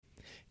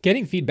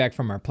Getting feedback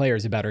from our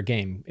players about our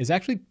game is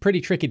actually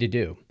pretty tricky to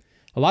do.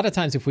 A lot of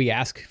times if we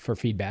ask for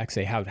feedback,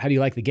 say, how do you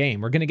like the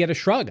game? We're going to get a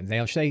shrug and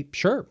they'll say,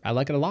 sure, I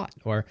like it a lot.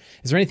 Or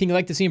is there anything you'd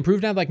like to see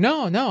improved? I'm like,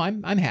 no,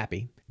 I'm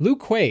happy. Lou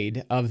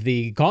Quaid of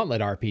the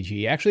Gauntlet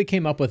RPG actually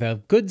came up with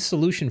a good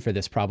solution for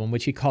this problem,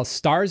 which he calls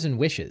Stars and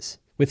Wishes.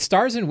 With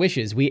Stars and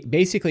Wishes, we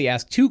basically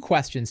ask 2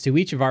 questions to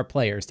each of our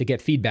players to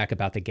get feedback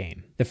about the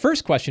game. The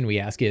first question we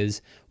ask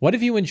is, what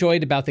have you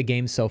enjoyed about the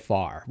game so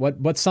far?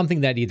 What's something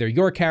that either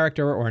your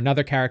character or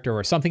another character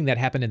or something that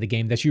happened in the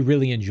game that you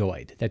really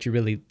enjoyed, that you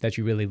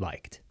really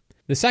liked?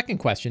 The second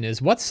question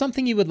is, what's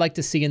something you would like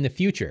to see in the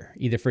future,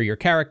 either for your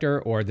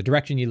character or the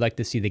direction you'd like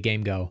to see the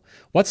game go?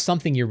 What's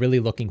something you're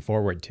really looking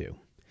forward to?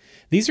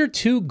 These are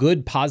 2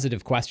 good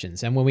positive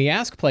questions, and when we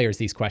ask players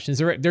these questions,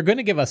 they're going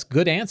to give us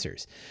good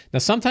answers. Now,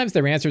 sometimes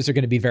their answers are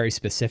going to be very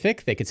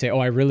specific. They could say,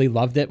 I really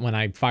loved it when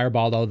I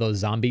fireballed all those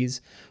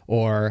zombies,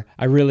 or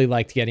I really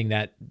liked getting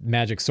that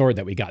magic sword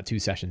that we got 2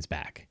 sessions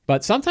back.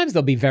 But sometimes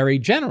they'll be very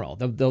general.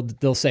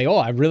 They'll say,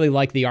 I really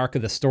like the arc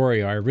of the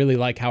story, or I really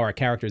like how our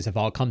characters have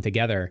all come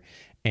together,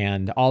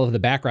 and all of the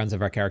backgrounds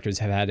of our characters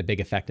have had a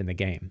big effect in the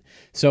game.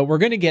 So we're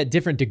going to get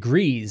different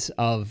degrees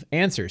of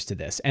answers to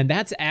this, and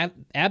that's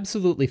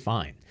absolutely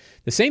fine.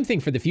 The same thing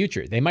for the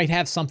future. They might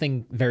have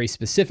something very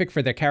specific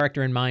for their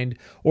character in mind,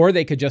 or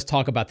they could just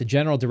talk about the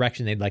general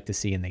direction they'd like to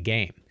see in the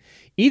game.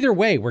 Either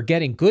way, we're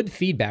getting good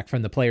feedback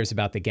from the players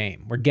about the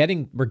game. We're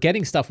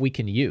getting stuff we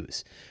can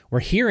use. We're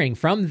hearing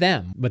from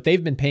them what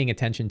they've been paying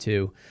attention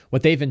to,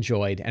 what they've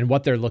enjoyed, and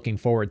what they're looking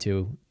forward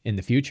to in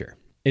the future.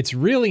 It's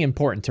really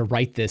important to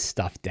write this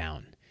stuff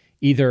down.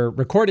 Either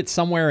record it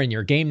somewhere in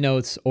your game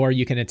notes, or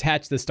you can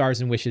attach the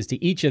Stars and Wishes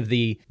to each of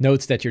the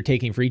notes that you're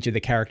taking for each of the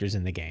characters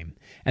in the game.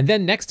 And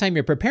then next time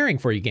you're preparing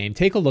for your game,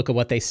 take a look at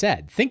what they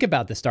said. Think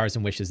about the Stars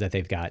and Wishes that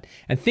they've got,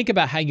 and think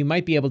about how you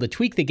might be able to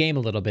tweak the game a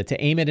little bit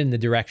to aim it in the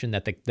direction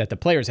that the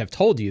players have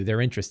told you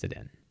they're interested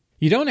in.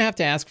 You don't have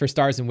to ask for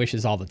Stars and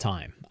Wishes all the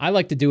time. I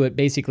like to do it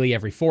basically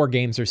every 4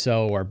 games or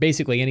so, or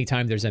basically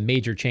anytime there's a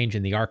major change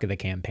in the arc of the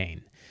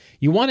campaign.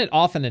 You want it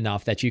often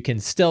enough that you can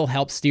still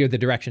help steer the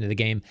direction of the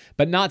game,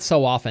 but not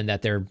so often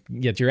that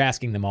you're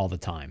asking them all the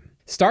time.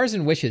 Stars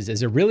and Wishes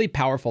is a really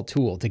powerful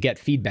tool to get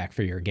feedback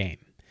for your game.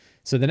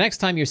 So the next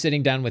time you're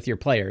sitting down with your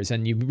players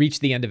and you reach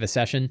the end of a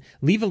session,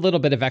 leave a little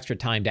bit of extra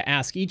time to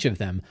ask each of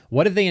them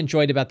what have they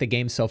enjoyed about the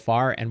game so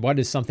far and what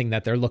is something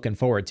that they're looking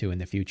forward to in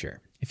the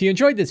future. If you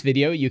enjoyed this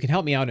video, you can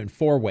help me out in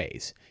 4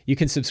 ways. You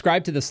can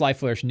subscribe to the Sly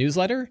Flourish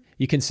newsletter,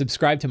 you can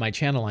subscribe to my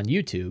channel on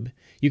YouTube,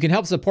 you can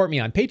help support me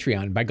on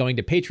Patreon by going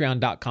to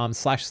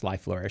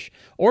patreon.com/slyflourish,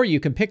 or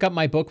you can pick up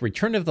my book,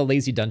 Return of the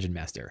Lazy Dungeon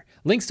Master.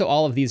 Links to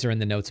all of these are in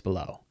the notes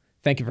below.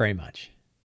 Thank you very much.